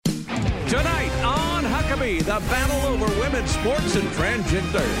Tonight on Huckabee, the battle over women's sports and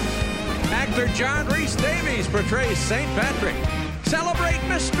transgenders. Actor John Rhys Davies portrays St. Patrick. Celebrate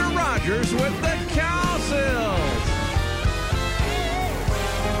Mr. Rogers with the Cowsills.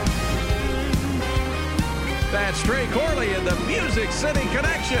 That's Trey Corley in the Music City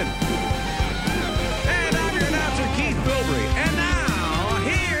Connection. And I'm your announcer, Keith Bilbrey. And now,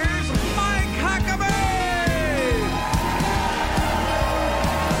 here's Mike Huckabee.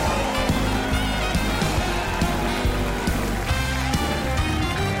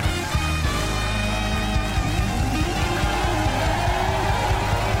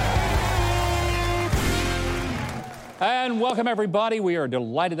 And welcome, everybody. We are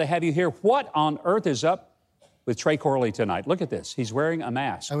delighted to have you here. What on earth is up with Trey Corley tonight? Look at this. He's wearing a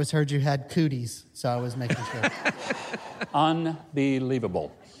mask. I always heard you had cooties, so I was making sure.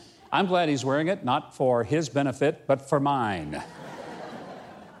 Unbelievable. I'm glad he's wearing it, not for his benefit, but for mine.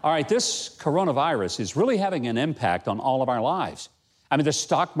 All right, this coronavirus is really having an impact on all of our lives. I mean, the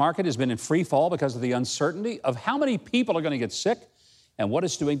stock market has been in free fall because of the uncertainty of how many people are going to get sick and what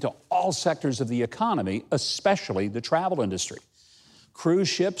it's doing to all sectors of the economy, especially the travel industry. Cruise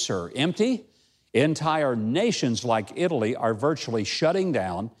ships are empty. Entire nations like Italy are virtually shutting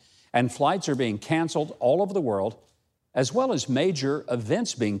down, and flights are being canceled all over the world, as well as major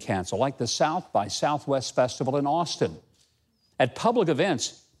events being canceled, like the South by Southwest Festival in Austin. At public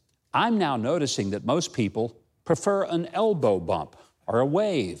events, I'm now noticing that most people prefer an elbow bump or a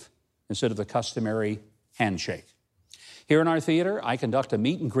wave instead of the customary handshake. Here in our theater, I conduct a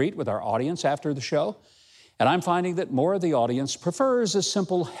meet and greet with our audience after the show, and I'm finding that more of the audience prefers a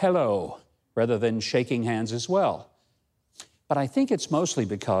simple hello rather than shaking hands as well. But I think it's mostly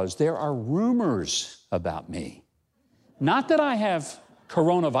because there are rumors about me. Not that I have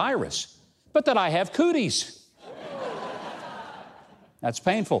coronavirus, but that I have cooties. That's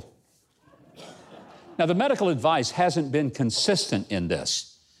painful. Now, the medical advice hasn't been consistent in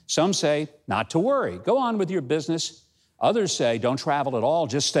this. Some say not to worry, go on with your business. Others say don't travel at all,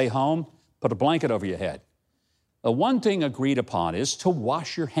 just stay home, put a blanket over your head. The one thing agreed upon is to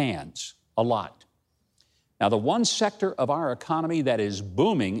wash your hands a lot. Now, the one sector of our economy that is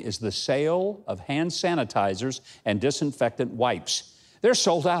booming is the sale of hand sanitizers and disinfectant wipes. They're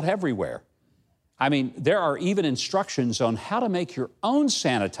sold out everywhere. I mean, there are even instructions on how to make your own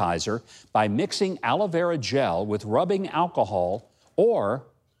sanitizer by mixing aloe vera gel with rubbing alcohol or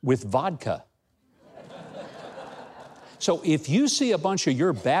with vodka. So if you see a bunch of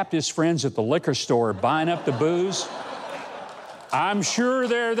your Baptist friends at the liquor store buying up the booze, I'm sure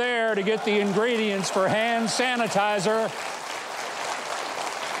they're there to get the ingredients for hand sanitizer.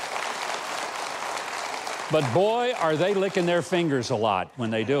 But boy, are they licking their fingers a lot when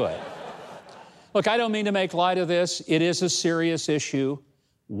they do it. Look, I don't mean to make light of this. It is a serious issue.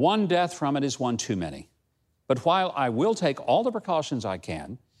 One death from it is one too many. But while I will take all the precautions I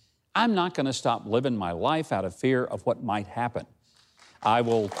can, I'm not going to stop living my life out of fear of what might happen. I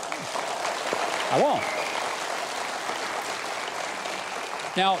won't.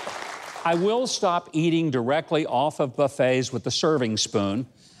 Now, I will stop eating directly off of buffets with the serving spoon.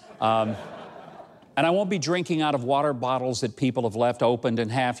 And I won't be drinking out of water bottles that people have left opened and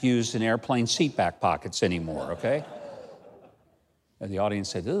half used in airplane seat back pockets anymore, okay? And the audience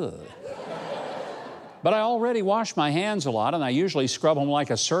said, ugh. But I already wash my hands a lot, and I usually scrub them like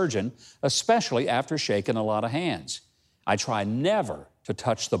a surgeon, especially after shaking a lot of hands. I try never to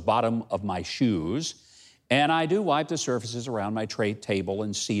touch the bottom of my shoes, and I do wipe the surfaces around my tray table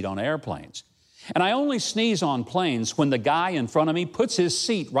and seat on airplanes. And I only sneeze on planes when the guy in front of me puts his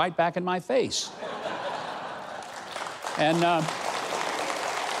seat right back in my face. And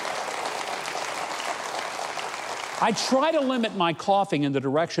I try to limit my coughing in the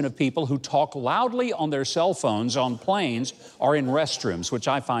direction of people who talk loudly on their cell phones on planes or in restrooms, which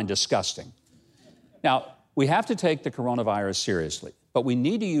I find disgusting. Now, we have to take the coronavirus seriously, but we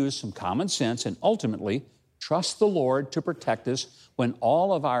need to use some common sense and ultimately trust the Lord to protect us when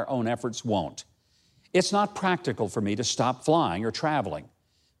all of our own efforts won't. It's not practical for me to stop flying or traveling,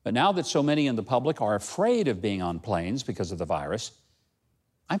 but now that so many in the public are afraid of being on planes because of the virus,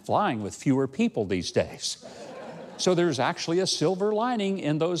 I'm flying with fewer people these days. So there's actually a silver lining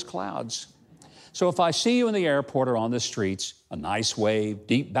in those clouds. So if I see you in the airport or on the streets, a nice wave,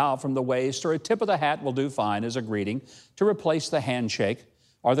 deep bow from the waist, or a tip of the hat will do fine as a greeting to replace the handshake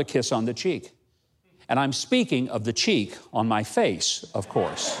or the kiss on the cheek. And I'm speaking of the cheek on my face, of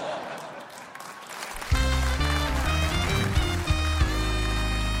course.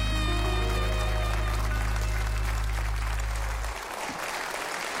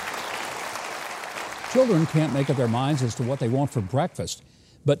 Children can't make up their minds as to what they want for breakfast.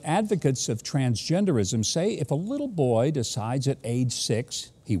 But advocates of transgenderism say if a little boy decides at age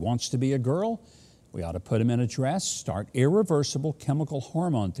 6 he wants to be a girl, we ought to put him in a dress, start irreversible chemical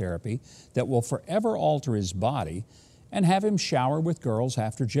hormone therapy that will forever alter his body, and have him shower with girls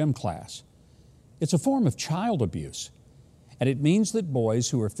after gym class. It's a form of child abuse, and it means that boys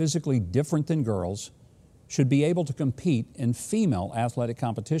who are physically different than girls should be able to compete in female athletic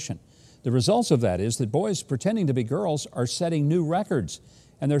competition. The results of that is that boys pretending to be girls are setting new records,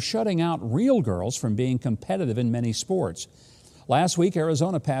 and they're shutting out real girls from being competitive in many sports. Last week,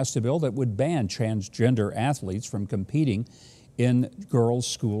 Arizona passed a bill that would ban transgender athletes from competing in girls'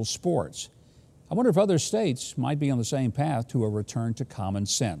 school sports. I wonder if other states might be on the same path to a return to common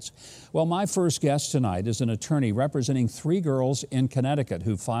sense. Well, my first guest tonight is an attorney representing 3 girls in Connecticut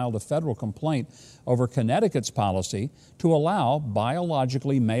who filed a federal complaint over Connecticut's policy to allow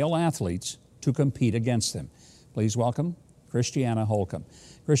biologically male athletes to compete against them. Please welcome Christiana Holcomb.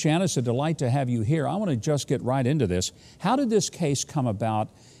 Christiana, it's a delight to have you here. I want to just get right into this. How did this case come about,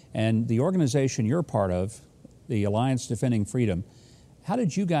 and the organization you're part of, the Alliance Defending Freedom, how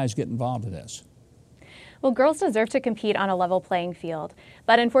did you guys get involved in this? Well, girls deserve to compete on a level playing field.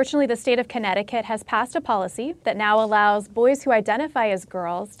 But unfortunately, the state of Connecticut has passed a policy that now allows boys who identify as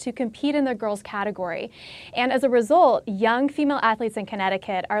girls to compete in the girls category. And as a result, young female athletes in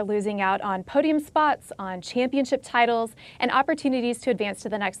Connecticut are losing out on podium spots, on championship titles, and opportunities to advance to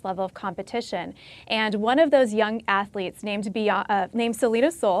the next level of competition. And one of those young athletes, named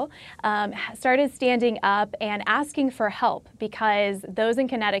Selena Soule, started standing up and asking for help because those in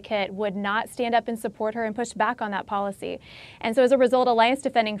Connecticut would not stand up and support her and push back on that policy. And so as a result, Alliance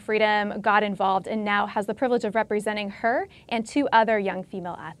Defending Freedom got involved and now has the privilege of representing her and 2 other young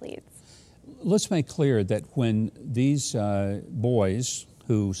female athletes. Let's make clear that when these boys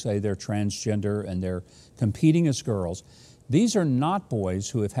who say they're transgender and they're competing as girls, these are not boys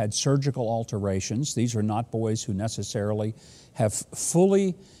who have had surgical alterations. These are not boys who necessarily have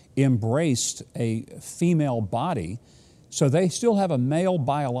fully embraced a female body. So they still have a male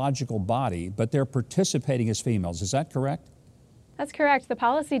biological body, but they're participating as females. Is that correct? That's correct. The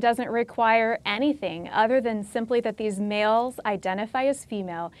policy doesn't require anything other than simply that these males identify as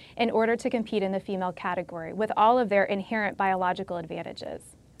female in order to compete in the female category with all of their inherent biological advantages.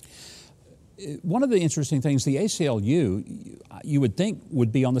 One of the interesting things, the ACLU, you would think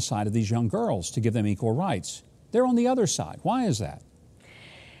would be on the side of these young girls to give them equal rights. They're on the other side. Why is that?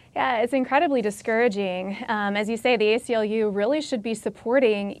 Yeah, it's incredibly discouraging. As you say, the ACLU really should be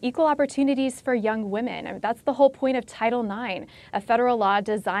supporting equal opportunities for young women. I mean, that's the whole point of Title IX, a federal law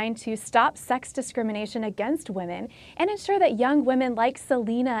designed to stop sex discrimination against women and ensure that young women like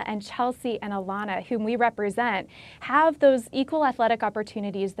Selena and Chelsea and Alana, whom we represent, have those equal athletic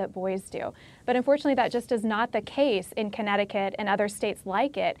opportunities that boys do. But unfortunately, that just is not the case in Connecticut and other states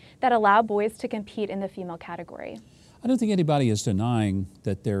like it that allow boys to compete in the female category. I don't think anybody is denying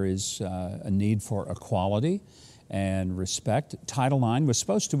that there is a need for equality and respect. Title IX was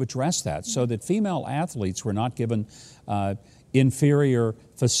supposed to address that so that female athletes were not given inferior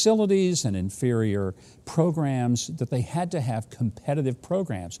facilities and inferior programs, that they had to have competitive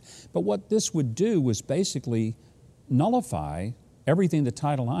programs. But what this would do was basically nullify everything that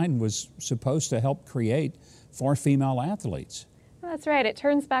Title IX was supposed to help create for female athletes. That's right. It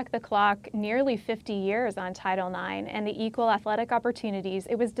turns back the clock nearly 50 years on Title IX and the equal athletic opportunities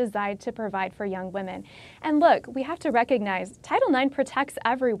it was designed to provide for young women. And look, we have to recognize Title IX protects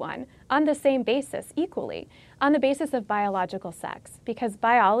everyone on the same basis, equally, on the basis of biological sex, because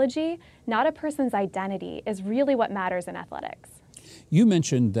biology, not a person's identity, is really what matters in athletics. You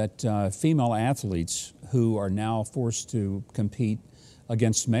mentioned that female athletes who are now forced to compete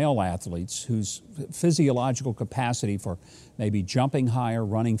against male athletes whose physiological capacity for maybe jumping higher,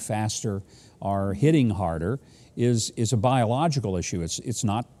 running faster, or hitting harder is a biological issue. It's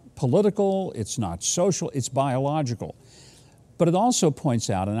not political, it's not social, it's biological. But it also points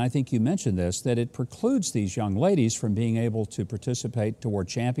out, and I think you mentioned this, that it precludes these young ladies from being able to participate toward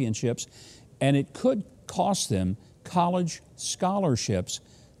championships, and it could cost them college scholarships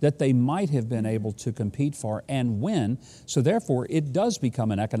that they might have been able to compete for and win. So therefore, it does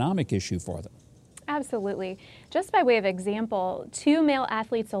become an economic issue for them. Absolutely. Just by way of example, 2 male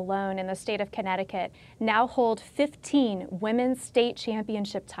athletes alone in the state of Connecticut now hold 15 women's state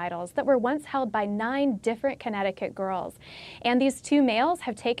championship titles that were once held by 9 different Connecticut girls. And these 2 males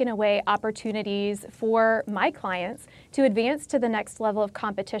have taken away opportunities for my clients to advance to the next level of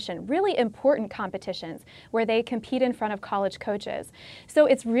competition, really important competitions where they compete in front of college coaches. So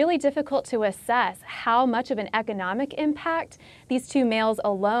it's really difficult to assess how much of an economic impact these 2 males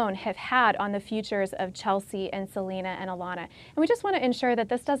alone have had on the future futures of Chelsea and Selena and Alana. And we just want to ensure that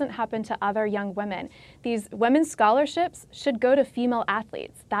this doesn't happen to other young women. These women's scholarships should go to female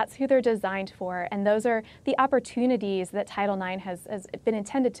athletes. That's who they're designed for, and those are the opportunities that Title IX has been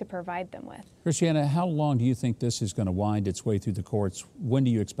intended to provide them with. Christiana, how long do you think this is going to wind its way through the courts? When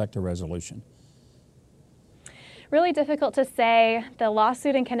do you expect a resolution? Really difficult to say. The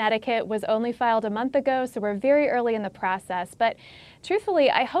lawsuit in Connecticut was only filed a month ago, so we're very early in the process. But truthfully,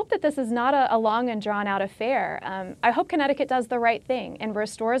 I hope that this is not a long and drawn-out affair. I hope Connecticut does the right thing and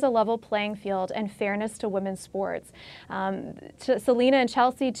restores a level playing field and fairness to women's sports. Selena and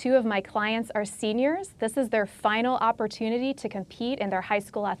Chelsea, two of my clients, are seniors. This is their final opportunity to compete in their high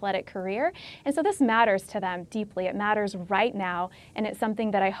school athletic career. And so this matters to them deeply. It matters right now, and it's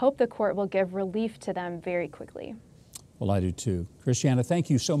something that I hope the court will give relief to them very quickly. Well, I do too. Christiana,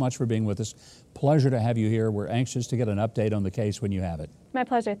 thank you so much for being with us. Pleasure to have you here. We're anxious to get an update on the case when you have it. My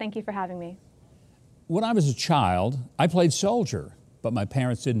pleasure. Thank you for having me. When I was a child, I played soldier, but my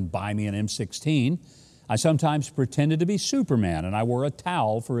parents didn't buy me an M16. I sometimes pretended to be Superman, and I wore a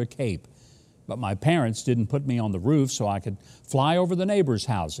towel for a cape. But my parents didn't put me on the roof so I could fly over the neighbors'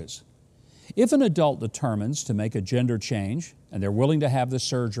 houses. If an adult determines to make a gender change, and they're willing to have the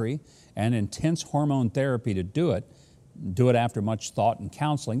surgery and intense hormone therapy to do it after much thought and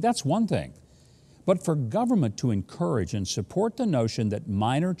counseling, that's one thing. But for government to encourage and support the notion that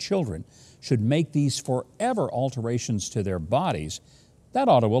minor children should make these forever alterations to their bodies, that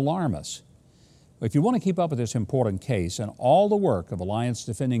ought to alarm us. If you want to keep up with this important case and all the work of Alliance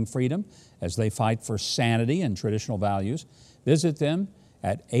Defending Freedom as they fight for sanity and traditional values, visit them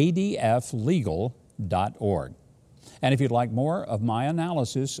at adflegal.org. And if you'd like more of my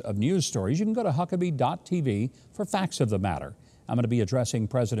analysis of news stories, you can go to Huckabee.tv for facts of the matter. I'm going to be addressing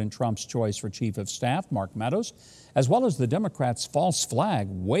President Trump's choice for Chief of Staff, Mark Meadows, as well as the Democrats' false flag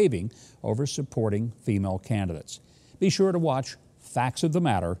waving over supporting female candidates. Be sure to watch Facts of the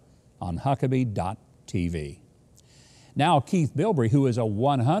Matter on Huckabee.tv. Now, Keith Bilbrey, who is a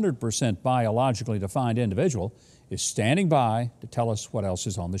 100% biologically defined individual, is standing by to tell us what else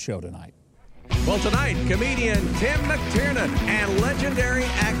is on the show tonight. Well, tonight, comedian Tim McTiernan and legendary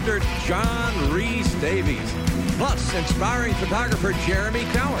actor John Rhys Davies. Plus, inspiring photographer Jeremy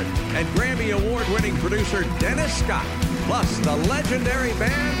Coward and Grammy Award-winning producer Dennis Scott. Plus, the legendary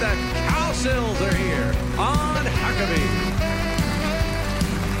band the Cowsills are here on Huckabee.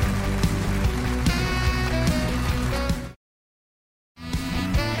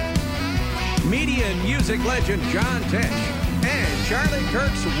 Media and music legend John Tesh and Charlie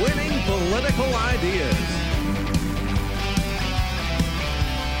Kirk's winning political ideas.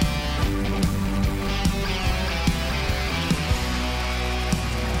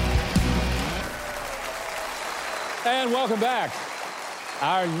 And welcome back.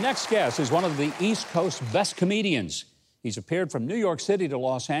 Our next guest is one of the East Coast's best comedians. He's appeared from New York City to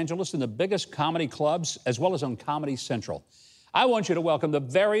Los Angeles in the biggest comedy clubs as well as on Comedy Central. I want you to welcome the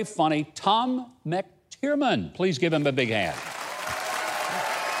very funny Tom McTiernan. Please give him a big hand.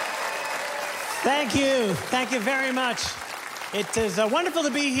 Thank you. Thank you very much. It is wonderful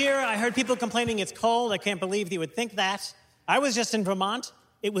to be here. I heard people complaining it's cold. I can't believe you would think that. I was just in Vermont.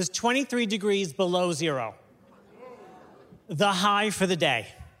 It was 23 degrees below zero. The high for the day.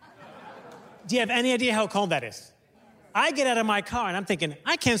 Do you have any idea how cold that is? I get out of my car and I'm thinking,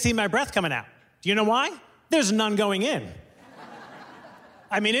 I can't see my breath coming out. Do you know why? There's none going in.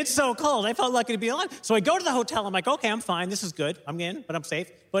 I mean, it's so cold. I felt lucky to be alive. So I go to the hotel. I'm like, okay, I'm fine. This is good. I'm in, but I'm safe.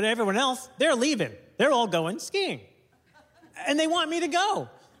 But everyone else, they're leaving. They're all going skiing. And they want me to go.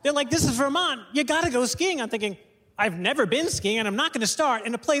 They're like, this is Vermont. You got to go skiing. I'm thinking, I've never been skiing, and I'm not going to start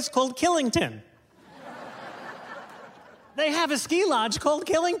in a place called Killington. They have a ski lodge called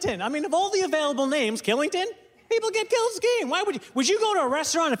Killington. I mean, of all the available names, Killington, people get killed skiing. Why would you go to a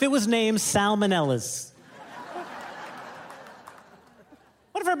restaurant if it was named Salmonellas?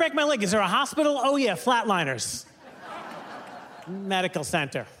 What if I break my leg? Is there a hospital? Oh, yeah, Flatliners. Medical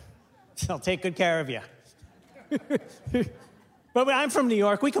center. They'll take good care of you. But I'm from New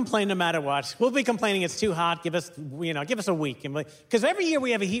York. We complain no matter what. We'll be complaining it's too hot. Give us a week. Because every year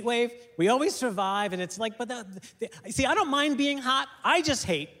we have a heat wave. We always survive, and it's like, see, I don't mind being hot. I just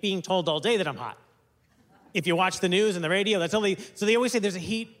hate being told all day that I'm hot. If you watch the news and the radio, so they always say there's a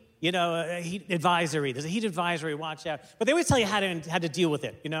heat advisory. There's a heat advisory, watch out. But they always tell you how to deal with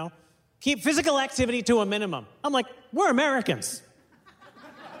it, Keep physical activity to a minimum. I'm like, we're Americans.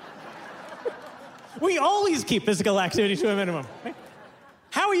 We always keep physical activity to a minimum.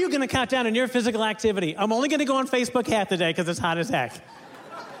 How are you going to cut down on your physical activity? I'm only going to go on Facebook half the day because it's hot as heck.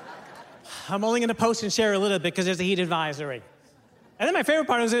 I'm only going to post and share a little bit because there's a heat advisory. And then my favorite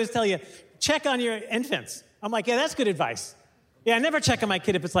part is I always tell you, check on your infants. I'm like, yeah, that's good advice. Yeah, I never check on my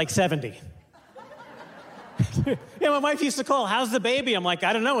kid if it's like 70. Yeah, my wife used to call, how's the baby? I'm like,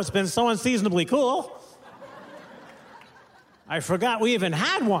 I don't know, it's been so unseasonably cool. I forgot we even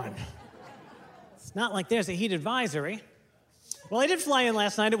had one. It's not like there's a heat advisory. Well, I did fly in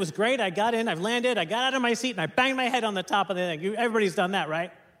last night. It was great. I got in, I've landed, I got out of my seat, and I banged my head on the top of the thing. Everybody's done that,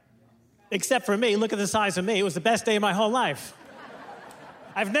 right? Except for me. Look at the size of me. It was the best day of my whole life.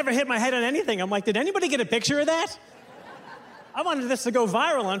 I've never hit my head on anything. I'm like, did anybody get a picture of that? I wanted this to go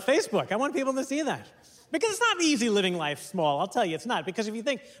viral on Facebook. I want people to see that. Because it's not easy living life small. I'll tell you, it's not. Because if you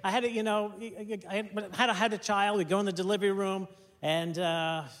think, I had a child, we'd go in the delivery room, and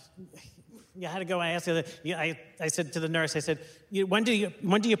you had to go. I said to the nurse, I said, when do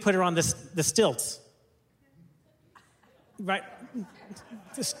you put her on the stilts? Right,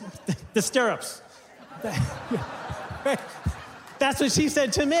 the stirrups. That's what she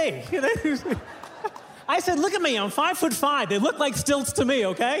said to me. I said, look at me, I'm 5'5". They look like stilts to me,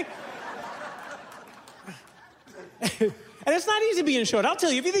 okay? And it's not easy being short. I'll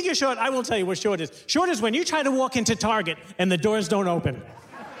tell you, if you think you're short, I will tell you what short is. Short is when you try to walk into Target and the doors don't open.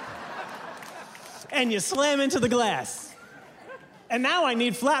 And you slam into the glass. And now I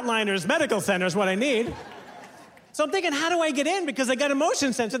need Flatliners Medical Center is what I need. So I'm thinking, how do I get in? Because I got a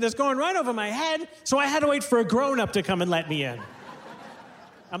motion sensor that's going right over my head, so I had to wait for a grown-up to come and let me in.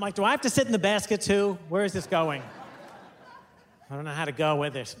 I'm like, do I have to sit in the basket too? Where is this going? I don't know how to go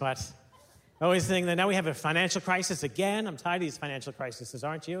with it, but I always think that now we have a financial crisis again. I'm tired of these financial crises,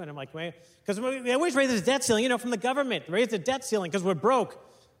 aren't you? And I'm like, wait, because they always raise the debt ceiling, from the government. Raise the debt ceiling because we're broke.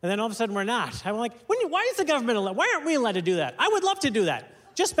 And then all of a sudden we're not. I'm like, why is the government allowed? Why aren't we allowed to do that? I would love to do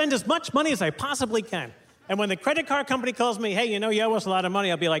that. Just spend as much money as I possibly can. And when the credit card company calls me, hey, you owe us a lot of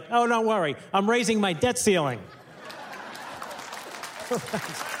money, I'll be like, oh, don't worry. I'm raising my debt ceiling.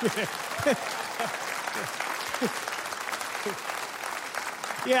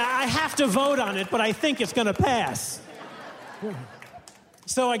 Yeah, I have to vote on it, but I think it's going to pass.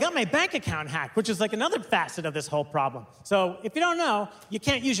 So I got my bank account hacked, which is like another facet of this whole problem. So if you don't know, you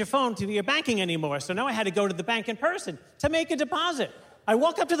can't use your phone to do your banking anymore. So now I had to go to the bank in person to make a deposit. I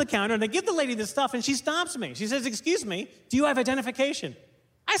walk up to the counter, and I give the lady the stuff, and she stops me. She says, excuse me, do you have identification?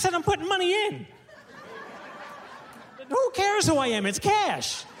 I said, I'm putting money in. Who cares who I am? It's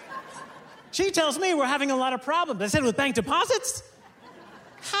cash. She tells me we're having a lot of problems. I said, with bank deposits?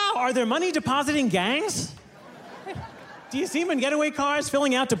 How? Are there money depositing gangs? Do you see them in getaway cars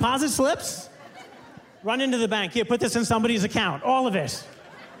filling out deposit slips? Run into the bank. Here, put this in somebody's account. All of it.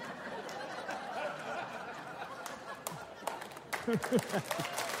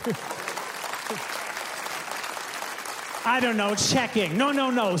 I don't know, checking.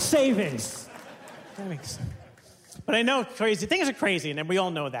 No, savings. But I know crazy things are crazy, and we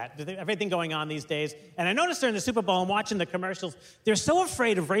all know that. Everything going on these days. And I noticed during the Super Bowl, I'm watching the commercials, they're so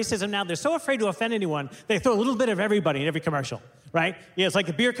afraid of racism now. They're so afraid to offend anyone. They throw a little bit of everybody in every commercial, right? Yeah, it's like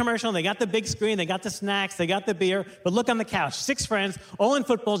a beer commercial, and they got the big screen, they got the snacks, they got the beer. But look on the couch, 6 friends, all in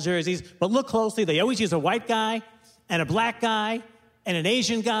football jerseys. But look closely, they always use a white guy and a black guy and an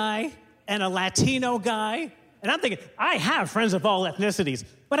Asian guy and a Latino guy. And I'm thinking, I have friends of all ethnicities,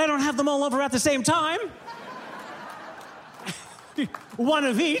 but I don't have them all over at the same time. One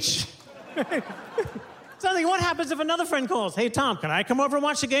of each. So I'm thinking, what happens if another friend calls? Hey, Tom, can I come over and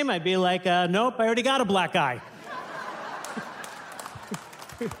watch the game? I'd be like, nope, I already got a black guy.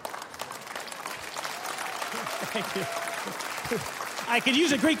 Thank you. I could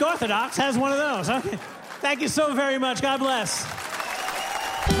use a Greek Orthodox, has one of those. Okay. Thank you so very much. God bless.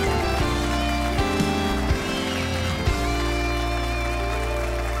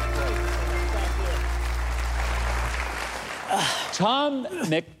 Tom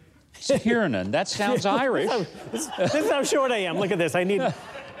McTiernan. That sounds Irish. This is how short I am. Look at this. I need a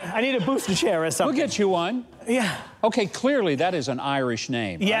booster chair or something. We'll get you one. Yeah. Okay, clearly that is an Irish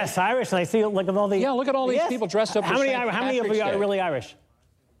name. Right? Yes, Irish. And I see, look at all the... Yeah, look at all these people dressed up How many of you are really Irish?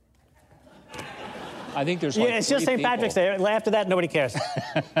 I think there's like it's just St. Patrick's Day. After that, nobody cares.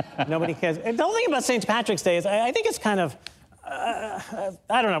 Nobody cares. And the whole thing about St. Patrick's Day is I think it's kind of...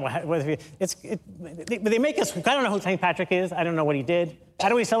 I don't know whether they make us. I don't know who St. Patrick is. I don't know what he did. How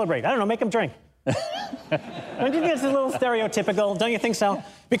do we celebrate? I don't know. Make him drink. Don't you think it's a little stereotypical? Don't you think so?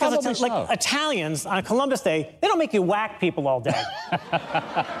 Because it's like Italians on Columbus Day, they don't make you whack people all day.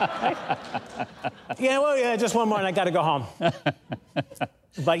 Right? Yeah, just one more and I got to go home.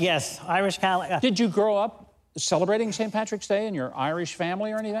 But yes, Irish Catholic. Did you grow up celebrating St. Patrick's Day in your Irish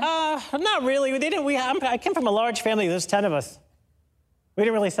family or anything? Not really. I came from a large family. There's 10 of us. We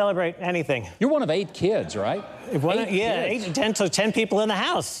didn't really celebrate anything. You're one of 8 kids, right? 10 people in the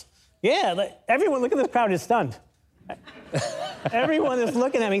house. Yeah, everyone, look at this crowd, is stunned. Everyone is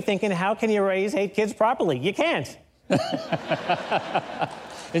looking at me thinking, how can you raise 8 kids properly? You can't. And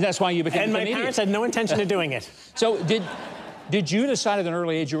that's why you became a comedian. And my parents had no intention of doing it. So did you decide at an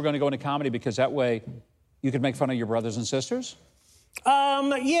early age you were going to go into comedy because that way you could make fun of your brothers and sisters?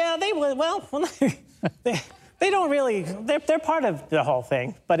 Yeah, they would. Well, they don't really. They're part of the whole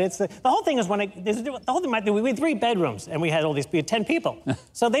thing. But it's the whole thing is we had 3 bedrooms and we had 10 people.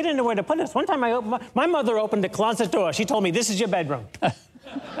 So they didn't know where to put us. One time my mother opened the closet door. She told me, "This is your bedroom."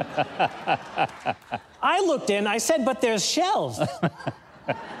 I looked in. I said, "But there's shelves."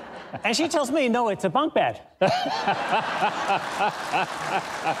 And she tells me, "No, it's a bunk bed."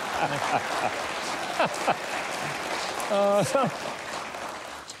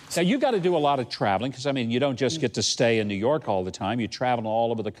 Now, you got to do a lot of traveling because, I mean, you don't just get to stay in New York all the time. You travel all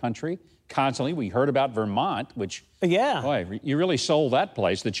over the country constantly. We heard about Vermont, which, yeah, boy, you really sold that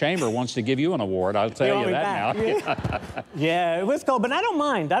place. The Chamber wants to give you an award. I'll tell you that now. Yeah. Yeah, it was cool, but I don't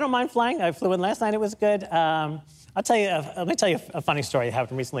mind. I don't mind flying. I flew in last night. It was good. Let me tell you a funny story that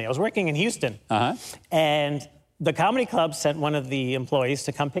happened recently. I was working in Houston, and the comedy club sent one of the employees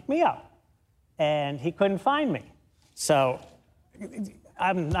to come pick me up, and he couldn't find me. So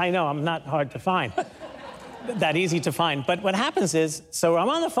I know I'm not hard to find, that easy to find. But what happens is, so I'm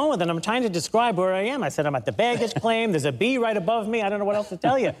on the phone with him, I'm trying to describe where I am. I said, I'm at the baggage claim, there's a bee right above me, I don't know what else to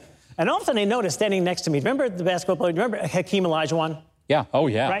tell you. And all of a sudden I noticed standing next to me, remember the basketball player, remember Hakeem Olajuwon? Yeah, oh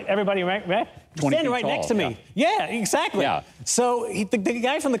yeah. Right, everybody, right? Standing right next to me. Yeah, exactly. Yeah. So the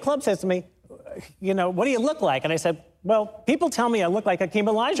guy from the club says to me, you know, what do you look like? And I said, well, people tell me I look like Hakeem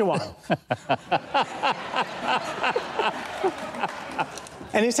Olajuwon.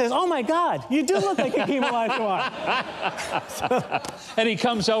 And he says, oh, my God, you do look like Hakeem Olajuwon. And he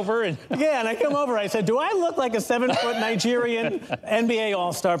comes over and... Yeah, and I come over. I said, do I look like a 7-foot Nigerian NBA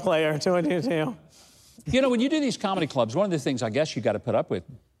All-Star player? You know, when you do these comedy clubs, one of the things I guess you got to put up with,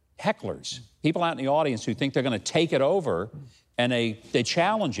 hecklers, people out in the audience who think they're going to take it over, and they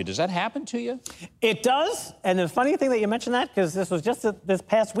challenge you. Does that happen to you? It does. And the funny thing that you mentioned that, because this was just this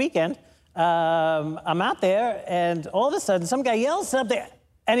past weekend, I'm out there, and all of a sudden, some guy yells up there,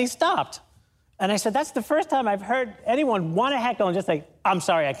 and he stopped. And I said, that's the first time I've heard anyone want to heckle and just say, I'm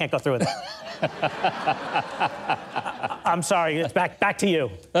sorry, I can't go through with it. I'm sorry, it's back to you.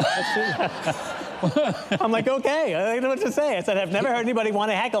 I'm like, okay, I don't know what to say. I said, I've never heard anybody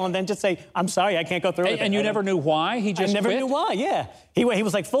want to heckle and then just say, I'm sorry, I can't go through with it. And you never knew why? He just I never knew why, yeah. He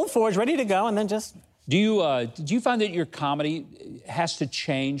was like full forge, ready to go, and then just... Do you find that your comedy has to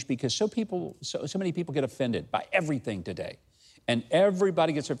change because so many people get offended by everything today, and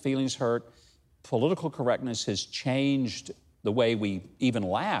everybody gets their feelings hurt? Political correctness has changed the way we even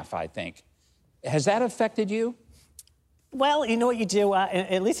laugh, I think. Has that affected you? Well, you know what you do,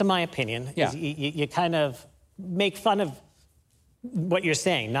 at least in my opinion, is you kind of make fun of what you're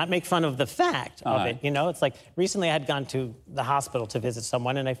saying, not make fun of the fact of it. You know, it's like recently I had gone to the hospital to visit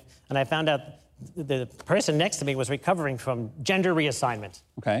someone, and I found out the person next to me was recovering from gender reassignment.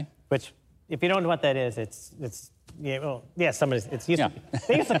 Okay. Which, if you don't know what that is, it's they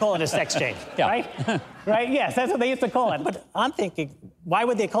used to call it a sex change, right? Right? Yes, that's what they used to call it. But I'm thinking, why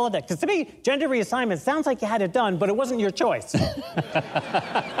would they call it that? Because to me, gender reassignment sounds like you had it done, but it wasn't your choice.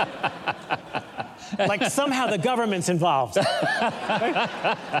 Like somehow the government's involved. I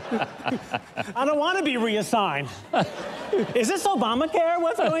don't want to be reassigned. Is this Obamacare?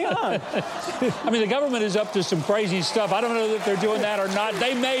 What's going on? I mean, the government is up to some crazy stuff. I don't know if they're doing that or not.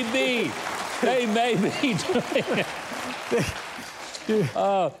 They may be. They may be doing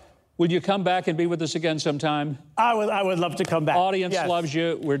it. Would you come back and be with us again sometime? I would love to come back. Audience loves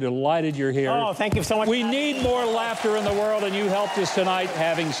you. We're delighted you're here. Oh, thank you so much. We need more laughter in the world, and you helped us tonight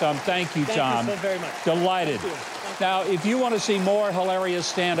having some. Thank you, Tom. Thank you so very much. Delighted. Now, if you want to see more hilarious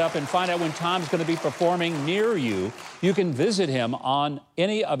stand-up and find out when Tom's going to be performing near you, you can visit him on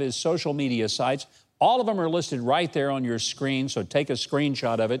any of his social media sites. All of them are listed right there on your screen, so take a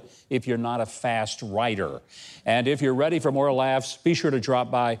screenshot of it if you're not a fast writer. And if you're ready for more laughs, be sure to drop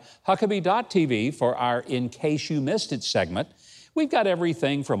by Huckabee.tv for our In Case You Missed It segment. We've got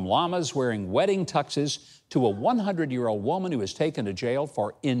everything from llamas wearing wedding tuxes to a 100-year-old woman who is taken to jail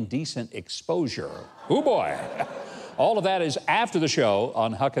for indecent exposure. Oh, boy. All of that is after the show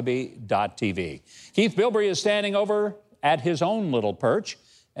on Huckabee.tv. Keith Bilbrey is standing over at his own little perch,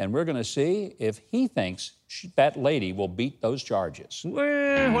 and we're going to see if he thinks that lady will beat those charges.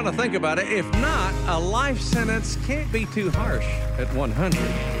 Well, when I think about it, if not, a life sentence can't be too harsh at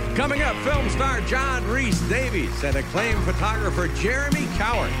 100. Coming up, film star John Rhys Davies and acclaimed photographer Jeremy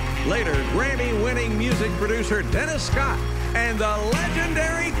Cowart. Later, Grammy-winning music producer Dennis Scott and the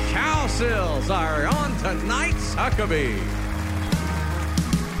legendary Cowsills are on tonight's Huckabee.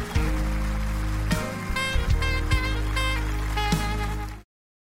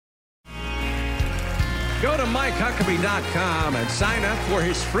 Go to MikeHuckabee.com and sign up for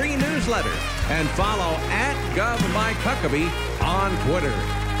his free newsletter and follow @GovMikeHuckabee on Twitter.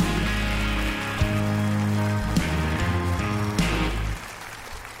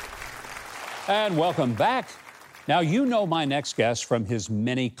 And welcome back. Now, you know my next guest from his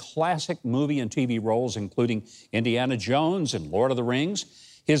many classic movie and TV roles, including Indiana Jones and Lord of the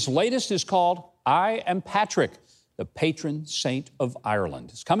Rings. His latest is called I Am Patrick, the patron saint of Ireland.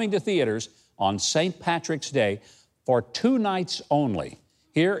 It's coming to theaters on St. Patrick's Day for 2 nights only.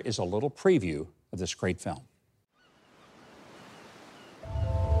 Here is a little preview of this great film.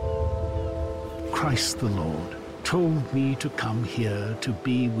 Christ the Lord told me to come here to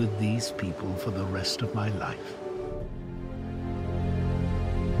be with these people for the rest of my life.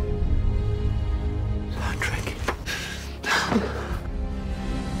 Patrick.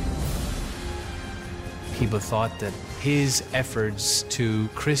 People thought that his efforts to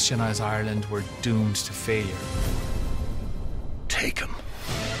Christianize Ireland were doomed to failure. Take him.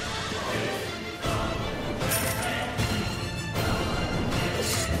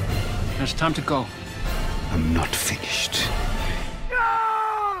 It's time to go. I'm not finished.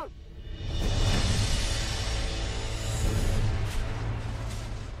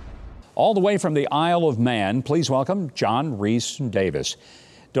 All the way from the Isle of Man, please welcome John Rhys Davies.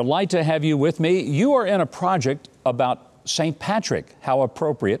 Delight to have you with me. You are in a project about St. Patrick. How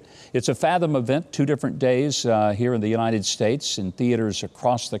appropriate. It's a Fathom event, 2 different days here in the United States in theaters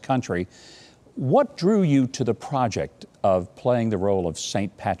across the country. What drew you to the project of playing the role of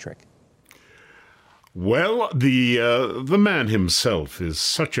St. Patrick? Well, the man himself is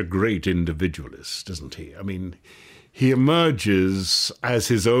such a great individualist, isn't he? I mean, he emerges as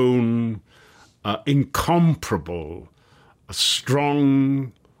his own incomparable,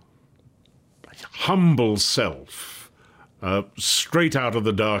 strong, humble self, straight out of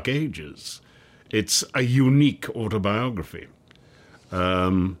the Dark Ages. It's a unique autobiography.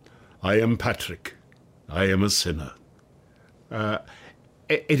 I am Patrick. I am a sinner.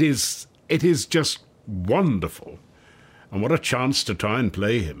 It is just wonderful. And what a chance to try and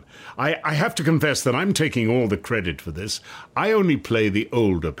play him. I have to confess that I'm taking all the credit for this. I only play the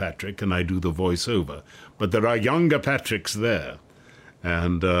older Patrick and I do the voiceover. But there are younger Patricks there.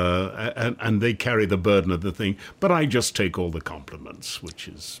 And they carry the burden of the thing. But I just take all the compliments, which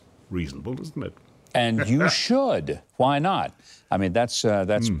is reasonable, isn't it? And you should. Why not? I mean, that's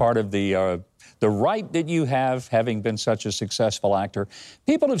part of the right that you have, having been such a successful actor.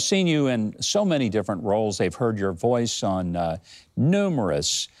 People have seen you in so many different roles. They've heard your voice on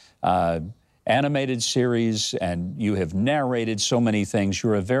numerous animated series, and you have narrated so many things.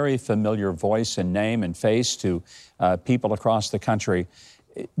 You're a very familiar voice and name and face to people across the country.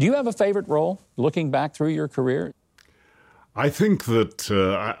 Do you have a favorite role, looking back through your career? I think that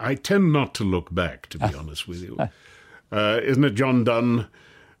I tend not to look back, to be honest with you. Isn't it John Donne?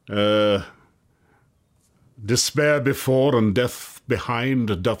 Despair before and death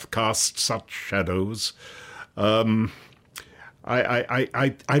behind doth cast such shadows. I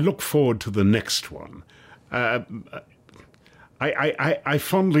look forward to the next one. I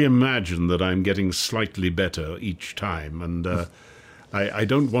fondly imagine that I'm getting slightly better each time, and I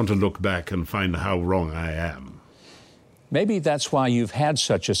don't want to look back and find how wrong I am. Maybe that's why you've had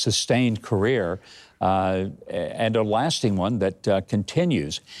such a sustained career and a lasting one that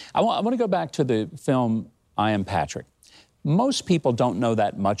continues. I want to go back to the film I Am Patrick. Most people don't know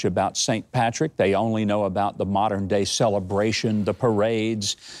that much about St. Patrick. They only know about the modern-day celebration, the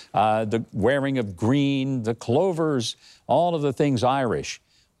parades, the wearing of green, the clovers, all of the things Irish.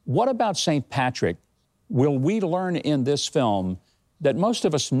 What about St. Patrick will we learn in this film that most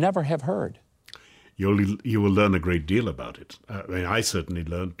of us never have heard? You will learn a great deal about it. I mean, I certainly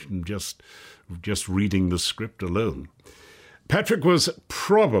learned from just reading the script alone. Patrick was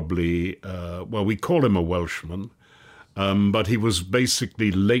probably, we call him a Welshman, but he was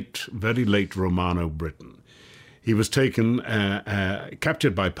basically very late Romano Briton. He was taken,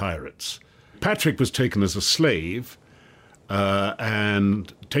 captured by pirates. Patrick was taken as a slave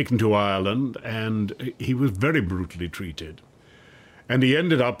and taken to Ireland, and he was very brutally treated. And he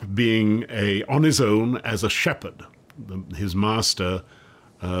ended up being on his own as a shepherd. His master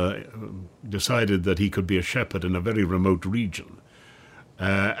decided that he could be a shepherd in a very remote region.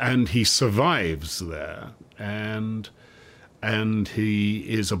 And he survives there, and he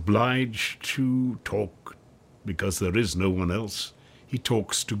is obliged to talk, because there is no one else. He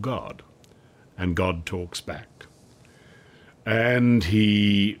talks to God, and God talks back. And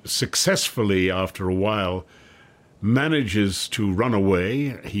he successfully, after a while, manages to run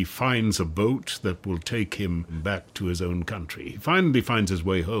away. He finds a boat that will take him back to his own country. He finally finds his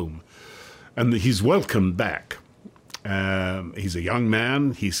way home, and he's welcomed back. He's a young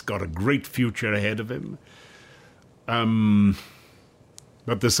man. He's got a great future ahead of him.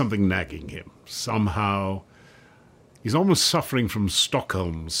 But there's something nagging him. Somehow, he's almost suffering from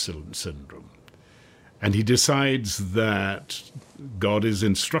Stockholm syndrome. And he decides that God is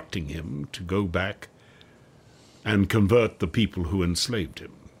instructing him to go back and convert the people who enslaved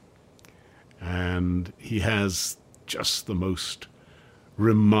him. And he has just the most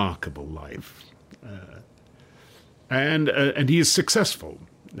remarkable life. And he is successful.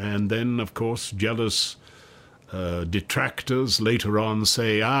 And then, of course, jealous detractors later on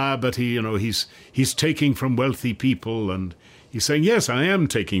say, but he's taking from wealthy people, and he's saying, yes, I am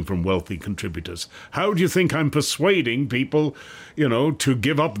taking from wealthy contributors. How do you think I'm persuading people, to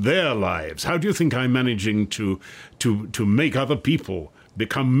give up their lives? How do you think I'm managing to make other people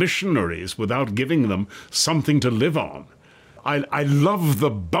become missionaries without giving them something to live on? I love the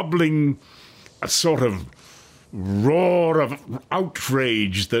bubbling sort of roar of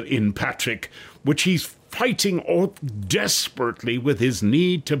outrage that in Patrick, which he's fighting desperately with his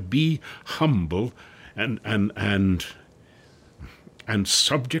need to be humble and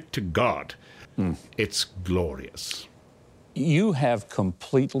subject to God. It's glorious. You have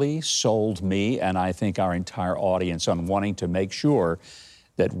completely sold me, and I think our entire audience, on wanting to make sure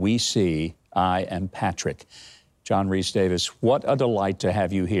that we see I Am Patrick. John Rhys-Davies, what a delight to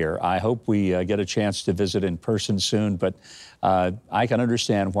have you here. I hope we get a chance to visit in person soon, but I can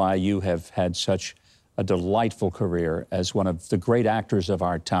understand why you have had such a delightful career as one of the great actors of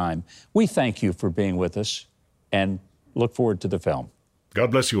our time. We thank you for being with us and look forward to the film.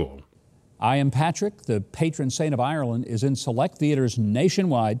 God bless you all. I Am Patrick, the patron saint of Ireland, is in select theaters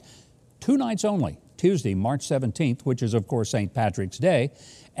nationwide, 2 nights only, Tuesday, March 17th, which is, of course, St. Patrick's Day,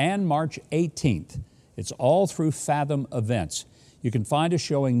 and March 18th. It's all through Fathom Events. You can find a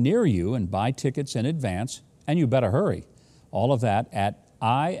showing near you and buy tickets in advance, and you better hurry. All of that at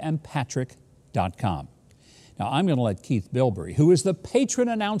iampatrick.com. Now, I'm going to let Keith Bilbrey, who is the patron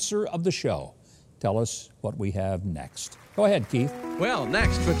announcer of the show, tell us what we have next. Go ahead, Keith. Well,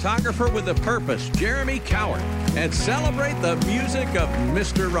 next, photographer with a purpose, Jeremy Cowart, and celebrate the music of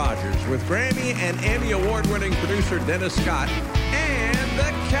Mr. Rogers with Grammy and Emmy award-winning producer Dennis Scott and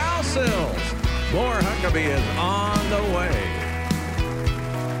the Cowsills. More Huckabee is on the way.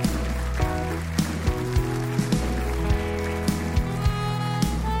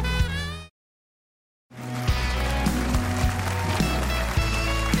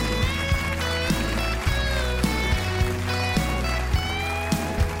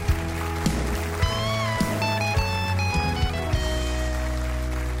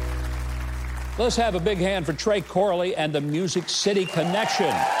 Let's have a big hand for Trey Corley and the Music City Connection,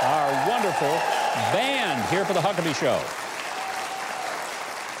 our wonderful band here for the Huckabee Show.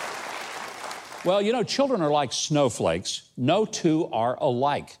 Well, children are like snowflakes. No two are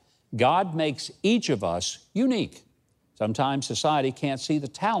alike. God makes each of us unique. Sometimes society can't see the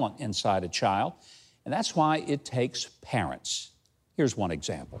talent inside a child, and that's why it takes parents. Here's one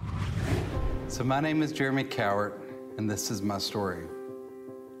example. So my name is Jeremy Cowart, and this is my story.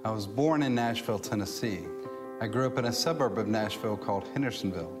 I was born in Nashville, Tennessee. I grew up in a suburb of Nashville called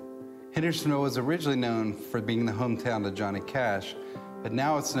Hendersonville. Hendersonville was originally known for being the hometown to Johnny Cash, but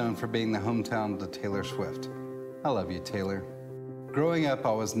now it's known for being the hometown to Taylor Swift. I love you, Taylor. Growing up,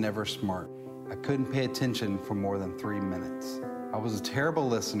 I was never smart. I couldn't pay attention for more than 3 minutes. I was a terrible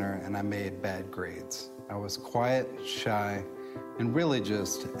listener, and I made bad grades. I was quiet, shy, and really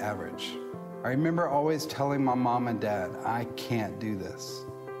just average. I remember always telling my mom and dad, I can't do this.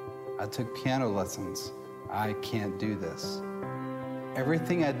 I took piano lessons. I can't do this.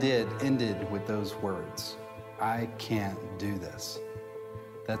 Everything I did ended with those words. I can't do this.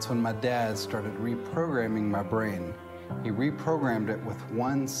 That's when my dad started reprogramming my brain. He reprogrammed it with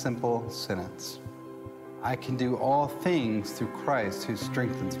one simple sentence. I can do all things through Christ who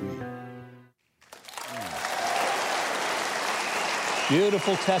strengthens me.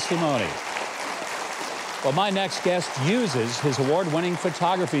 Beautiful testimony. Well, my next guest uses his award-winning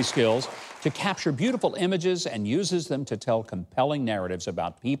photography skills to capture beautiful images and uses them to tell compelling narratives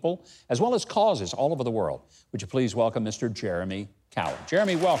about people as well as causes all over the world. Would you please welcome Mr. Jeremy Cowart.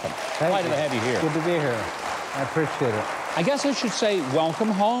 Jeremy, welcome. Delighted to have you here. Good to be here. I appreciate it. I guess I should say welcome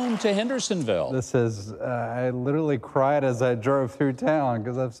home to Hendersonville. This is, I literally cried as I drove through town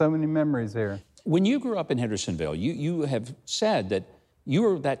because I have so many memories here. When you grew up in Hendersonville, you have said that you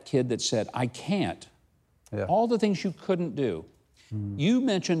were that kid that said, I can't. Yeah. all the things you couldn't do. You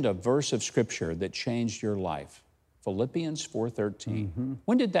mentioned a verse of Scripture that changed your life, Philippians 4:13.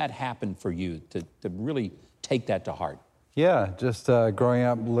 When did that happen for you to really take that to heart? Yeah, just growing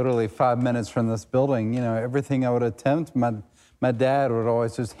up literally 5 minutes from this building, you know, everything I would attempt, my dad would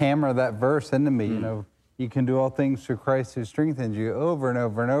always just hammer that verse into me, you know, you can do all things through Christ who strengthens you, over and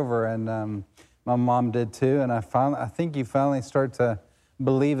over and over. And my mom did too. And I think you finally start to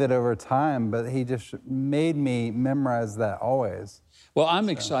believe it over time, but he just made me memorize that always. Well, I'm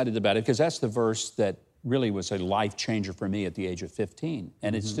excited about it because that's the verse that really was a life changer for me at the age of 15.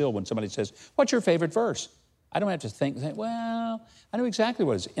 And it's still, when somebody says, what's your favorite verse? I don't have to think, well, I know exactly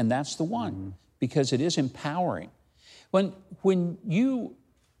what it is. And that's the one, because it is empowering. When you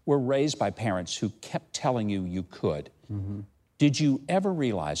were raised by parents who kept telling you you could, did you ever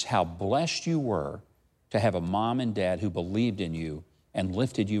realize how blessed you were to have a mom and dad who believed in you and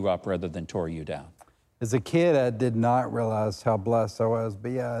lifted you up rather than tore you down? As a kid, I did not realize how blessed I was.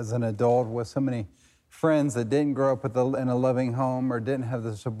 But yeah, as an adult with so many friends that didn't grow up in a loving home or didn't have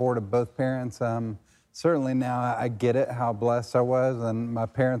the support of both parents, certainly now I get it, how blessed I was. And my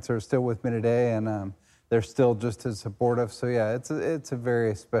parents are still with me today, and they're still just as supportive. So yeah, it's a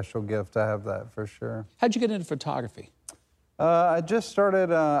very special gift to have that for sure. How'd you get into photography? I just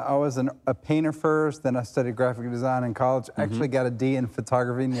started, I was a painter first, then I studied graphic design in college. Actually got a D in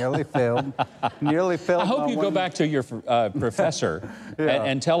photography, nearly failed. I hope you go back to your professor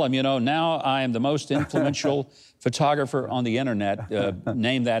and tell him, you know, now I am the most influential photographer on the internet.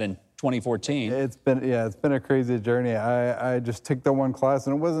 Name that in 2014. It's been a crazy journey. I just took the one class,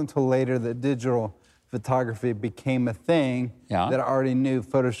 and it wasn't until later that digital photography became a thing that I already knew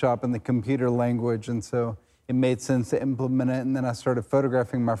Photoshop and the computer language, and so it made sense to implement it. And then I started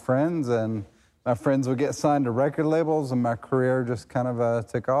photographing my friends, and my friends would get signed to record labels, and my career just kind of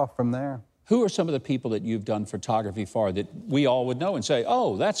took off from there. Who are some of the people that you've done photography for that we all would know and say,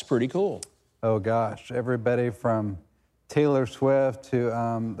 oh, that's pretty cool? Oh gosh, everybody from Taylor Swift to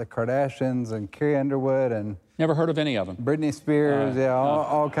the Kardashians and Carrie Underwood and... Never heard of any of them. Britney Spears,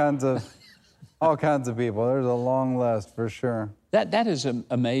 all kinds of people. There's a long list for sure. That is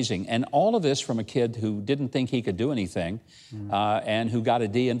amazing. And all of this from a kid who didn't think he could do anything and who got a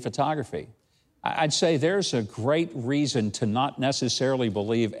D in photography. I'd say there's a great reason to not necessarily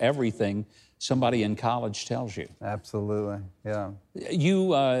believe everything somebody in college tells you. Absolutely, yeah.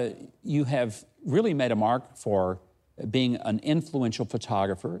 You have really made a mark for being an influential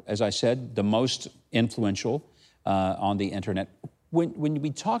photographer. As I said, the most influential on the internet. When we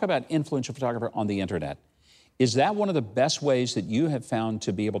talk about influential photographer on the internet, is that one of the best ways that you have found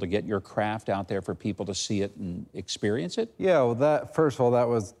to be able to get your craft out there for people to see it and experience it? Yeah, well, first of all, I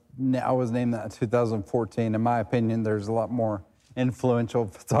was named that in 2014. In my opinion, there's a lot more influential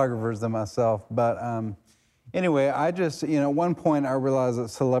photographers than myself. But anyway, I just, at one point I realized that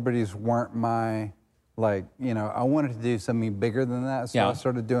celebrities weren't my, I wanted to do something bigger than that. So I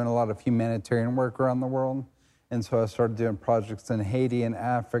started doing a lot of humanitarian work around the world. And so I started doing projects in Haiti and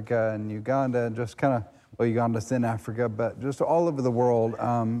Africa and Uganda, and just kind of, Uganda's in Africa, but just all over the world.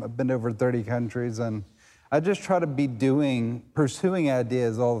 I've been to over 30 countries, and I just try to be pursuing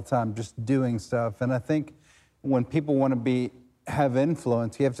ideas all the time, just doing stuff. And I think when people want to have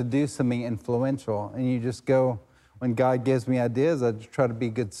influence, you have to do something influential. And you just go, when God gives me ideas, I just try to be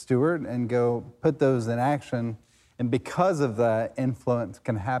a good steward and go put those in action. And because of that, influence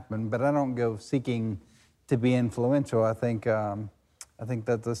can happen. But I don't go seeking to be influential. I think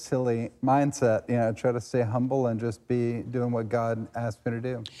that's a silly mindset. I try to stay humble and just be doing what God asked me to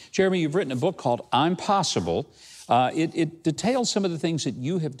do. Jeremy, you've written a book called I'm Possible. It details some of the things that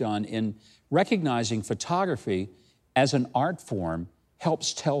you have done in recognizing photography as an art form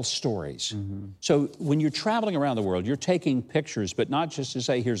helps tell stories. So when you're traveling around the world, you're taking pictures, but not just to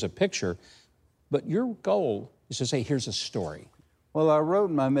say, here's a picture, but your goal is to say, here's a story. Well, I wrote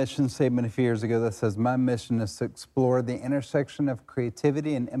my mission statement a few years ago that says, my mission is to explore the intersection of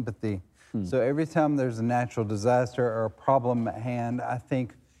creativity and empathy. So every time there's a natural disaster or a problem at hand, I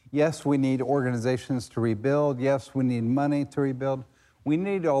think, yes, we need organizations to rebuild. Yes, we need money to rebuild. We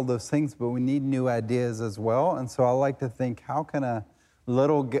need all those things, but we need new ideas as well. And so I like to think, how can a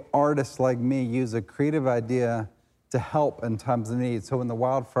little artist like me use a creative idea to help in times of need? So when the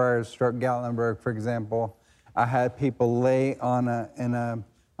wildfires struck Gatlinburg, for example, I had people lay on a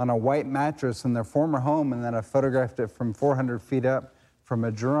white mattress in their former home, and then I photographed it from 400 feet up from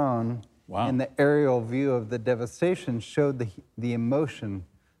a drone. Wow. And the aerial view of the devastation showed the emotion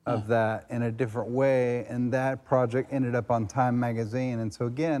of that in a different way, and that project ended up on Time magazine. And so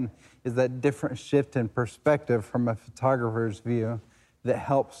again, is that different shift in perspective from a photographer's view that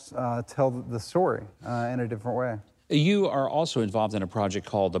helps tell the story in a different way. You are also involved in a project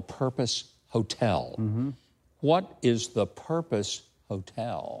called the Purpose Hotel. What is the Purpose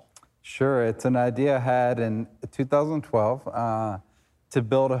Hotel? Sure, it's an idea I had in 2012 to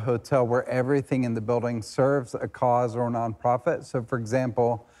build a hotel where everything in the building serves a cause or a nonprofit. So, for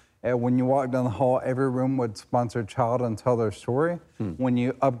example, when you walk down the hall, every room would sponsor a child and tell their story. When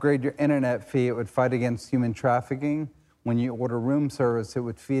you upgrade your internet fee, it would fight against human trafficking. When you order room service, it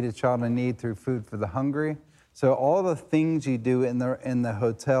would feed a child in need through Food for the Hungry. So all the things you do in the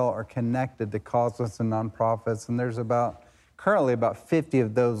hotel are connected to causes and nonprofits, and there's currently about 50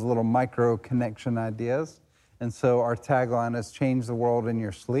 of those little micro connection ideas. And so our tagline is change the world in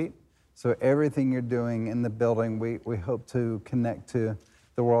your sleep. So everything you're doing in the building, we hope to connect to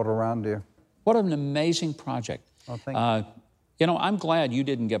the world around you. What an amazing project. Well, thank you. You know, I'm glad you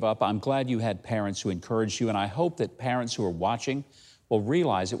didn't give up. I'm glad you had parents who encouraged you, and I hope that parents who are watching will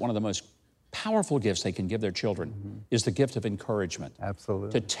realize that one of the most powerful gifts they can give their children is the gift of encouragement.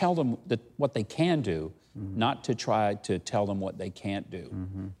 Absolutely. To tell them what they can do, not to try to tell them what they can't do.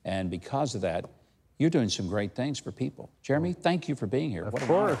 And because of that, you're doing some great things for people. Jeremy, thank you for being here. Of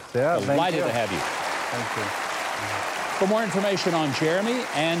course, yeah, thank you. Delighted to have you. Thank you. For more information on Jeremy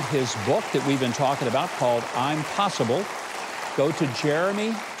and his book that we've been talking about called I'm Possible, go to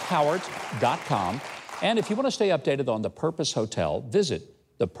jeremycowart.com. And if you want to stay updated on the Purpose Hotel, visit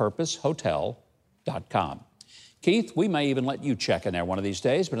thepurposehotel.com. Keith, we may even let you check in there one of these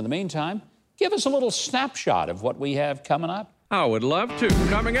days, but in the meantime, give us a little snapshot of what we have coming up. I would love to.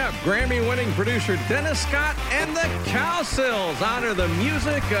 Coming up, Grammy-winning producer Dennis Scott and the Cowsills honor the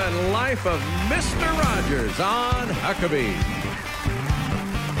music and life of Mr. Rogers on Huckabee.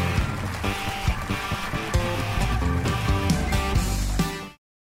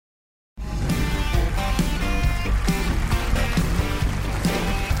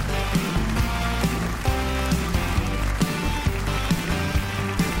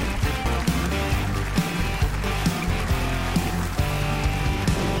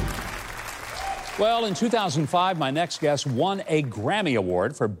 Well, in 2005, my next guest won a Grammy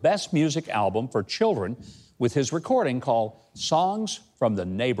Award for Best Music Album for Children with his recording called Songs from the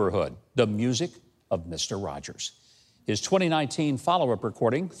Neighborhood, the music of Mr. Rogers. His 2019 follow-up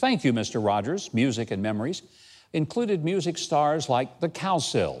recording, Thank You, Mr. Rogers, Music and Memories, included music stars like the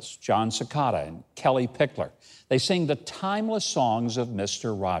Cowsills, John Cicada and Kelly Pickler. They sing the timeless songs of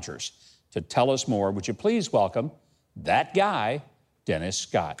Mr. Rogers. To tell us more, would you please welcome that guy, Dennis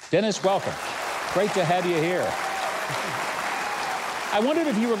Scott. Dennis, welcome. Great to have you here. I wondered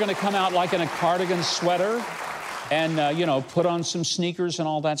if you were going to come out like in a cardigan sweater and, put on some sneakers and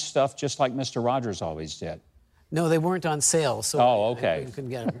all that stuff, just like Mr. Rogers always did. No, they weren't on sale, so okay. I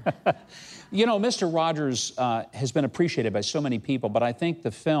couldn't get them. Mr. Rogers has been appreciated by so many people, but I think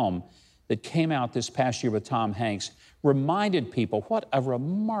the film that came out this past year with Tom Hanks reminded people what a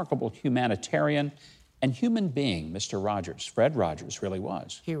remarkable humanitarian and human being Mr. Rogers, Fred Rogers, really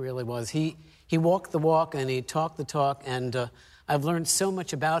was. He really was. He walked the walk and he talked the talk, and I've learned so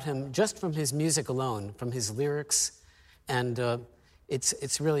much about him just from his music alone, from his lyrics, and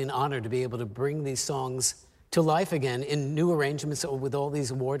it's really an honor to be able to bring these songs to life again in new arrangements with all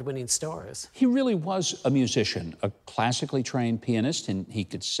these award-winning stars. He really was a musician, a classically trained pianist, and he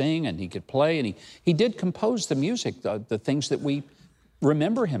could sing and he could play, and he did compose the music, the things that we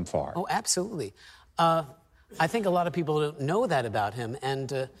remember him for. Oh, absolutely. I think a lot of people don't know that about him,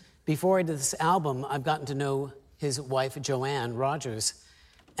 and before I did this album, I've gotten to know his wife, Joanne Rogers,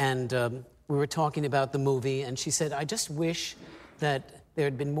 and we were talking about the movie, and she said, I just wish that there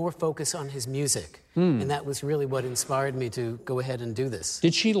had been more focus on his music, and that was really what inspired me to go ahead and do this.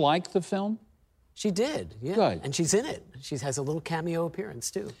 Did she like the film? She did, yeah. Good. And she's in it. She has a little cameo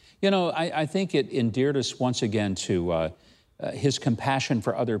appearance, too. I think it endeared us once again to his compassion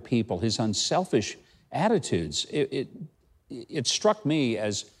for other people, his unselfish attitudes. It struck me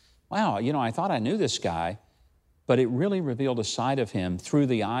as, wow, I thought I knew this guy, but it really revealed a side of him through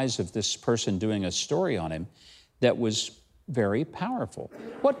the eyes of this person doing a story on him that was very powerful.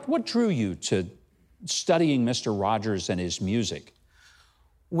 What drew you to studying Mr. Rogers and his music?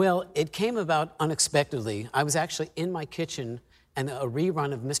 Well, it came about unexpectedly. I was actually in my kitchen, and a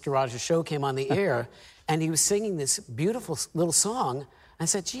rerun of Mr. Rogers' show came on the air, and he was singing this beautiful little song. I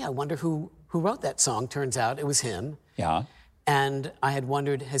said, gee, I wonder who wrote that song. Turns out it was him. Yeah. And I had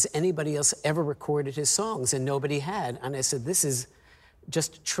wondered, has anybody else ever recorded his songs? And nobody had. And I said, this is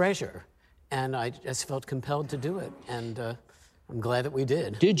just treasure. And I just felt compelled to do it. And I'm glad that we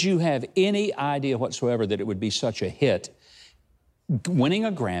did. Did you have any idea whatsoever that it would be such a hit, winning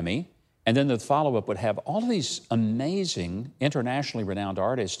a Grammy And then the follow-up would have all of these amazing, internationally renowned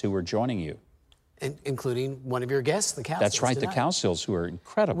artists who were joining you. Including one of your guests, the Cowsills. That's right, tonight. the Cowsills, who are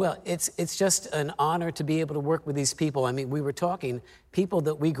incredible. Well, it's just an honor to be able to work with these people. I mean, we were talking, people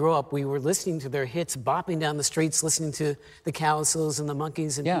that we grew up, we were listening to their hits, bopping down the streets, listening to the Cowsills and the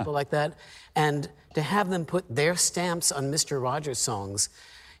Monkees and people like that. And to have them put their stamps on Mr. Rogers songs,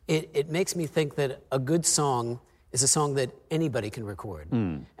 it makes me think that a good song is a song that anybody can record.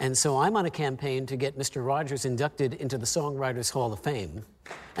 And so I'm on a campaign to get Mr. Rogers inducted into the Songwriters Hall of Fame.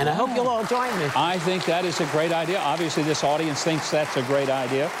 And I hope you'll all join me. I think that is a great idea. Obviously, this audience thinks that's a great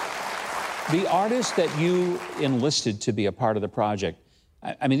idea. The artists that you enlisted to be a part of the project,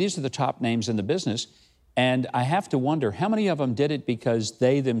 I mean, these are the top names in the business. And I have to wonder, how many of them did it because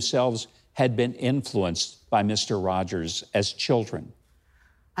they themselves had been influenced by Mr. Rogers as children?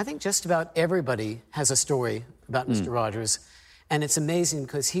 I think just about everybody has a story about Mr. Rogers. And it's amazing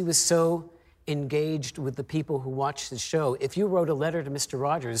because he was so engaged with the people who watched the show. If you wrote a letter to Mr.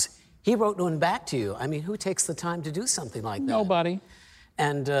 Rogers, he wrote one back to you. I mean, who takes the time to do something like that? Nobody.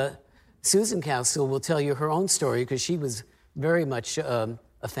 And Susan Cowsill will tell you her own story because she was very much a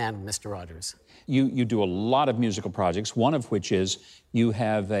fan of Mr. Rogers. You do a lot of musical projects, one of which is you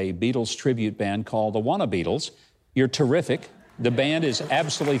have a Beatles tribute band called the Wanna Beatles. You're terrific. The band is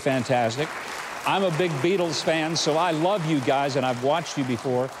absolutely fantastic. I'm a big Beatles fan, so I love you guys, and I've watched you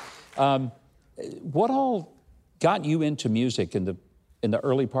before. What all got you into music in the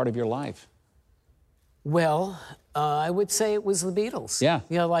early part of your life? Well, I would say it was the Beatles. Yeah.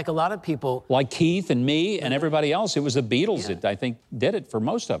 You know, like a lot of people. Like Keith and me and everybody else, it was the Beatles that I think did it for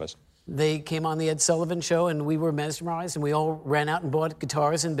most of us. They came on the Ed Sullivan Show, and we were mesmerized, and we all ran out and bought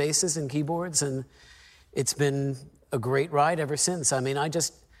guitars and basses and keyboards, and it's been a great ride ever since. I mean,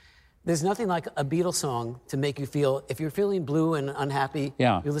 there's nothing like a Beatles song to make you feel, if you're feeling blue and unhappy,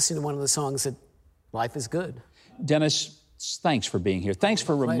 you're listening to one of the songs that life is good. Dennis, thanks for being here. Thanks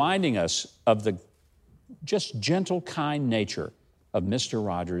for reminding us of the just gentle, kind nature of Mr.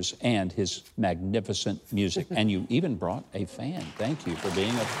 Rogers and his magnificent music. And you even brought a fan. Thank you for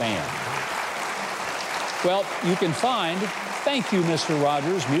being a fan. Well, you can find Thank You, Mr.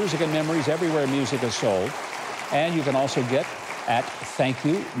 Rogers, Music and Memories everywhere music is sold. And you can also get at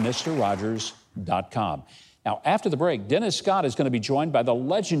thankyouMrRogers.com. Now, after the break, Dennis Scott is going to be joined by the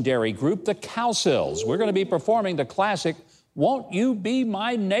legendary group, the Cowsills. We're going to be performing the classic, Won't You Be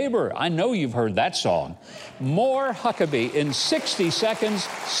My Neighbor? I know you've heard that song. More Huckabee in 60 seconds.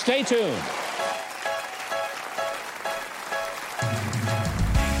 Stay tuned.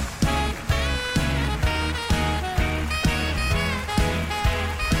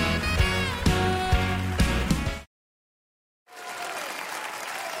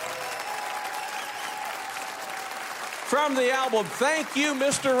 From the album, Thank You,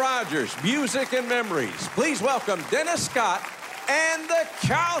 Mr. Rogers, Music and Memories, please welcome Dennis Scott and the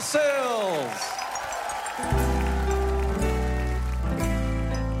Cowsills.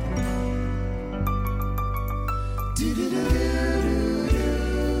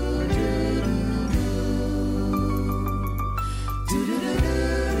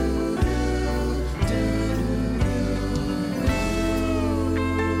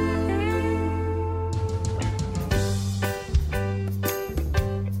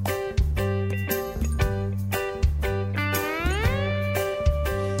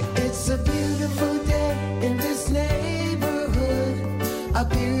 It's a beautiful day in this neighborhood, a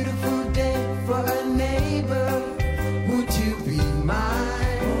beautiful day for a neighbor. Would you be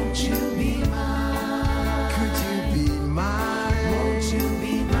mine? Won't you be mine? Could you be mine? Won't you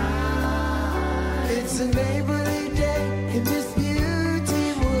be mine? It's a neighborly day in this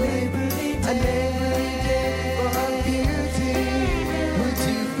beauty wood, a neighborly day for a beauty. Would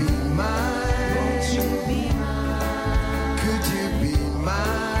you be mine? Won't you be mine? Could you be mine?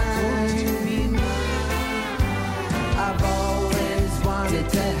 I've always wanted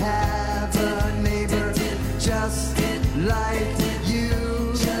to have a neighbor just like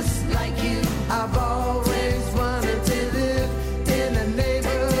you, just like you. I've always wanted to live in a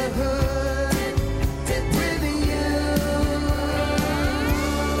neighborhood with you.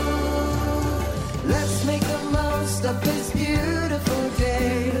 Let's make the most of this beautiful day.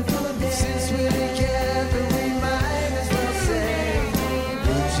 Since we're together, we might as well say,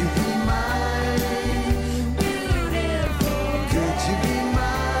 would you be mine? Could you be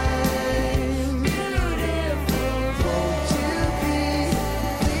mine? Won't you be,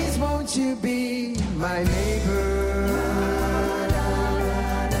 please won't you be my neighbor?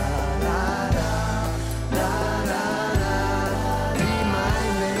 Be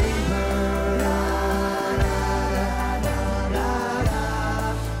my neighbor.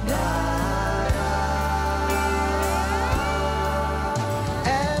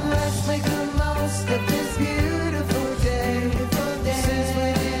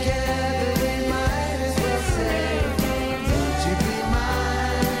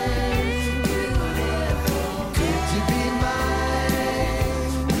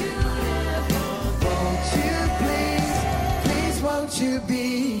 won't you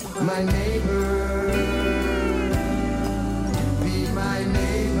be my neighbor?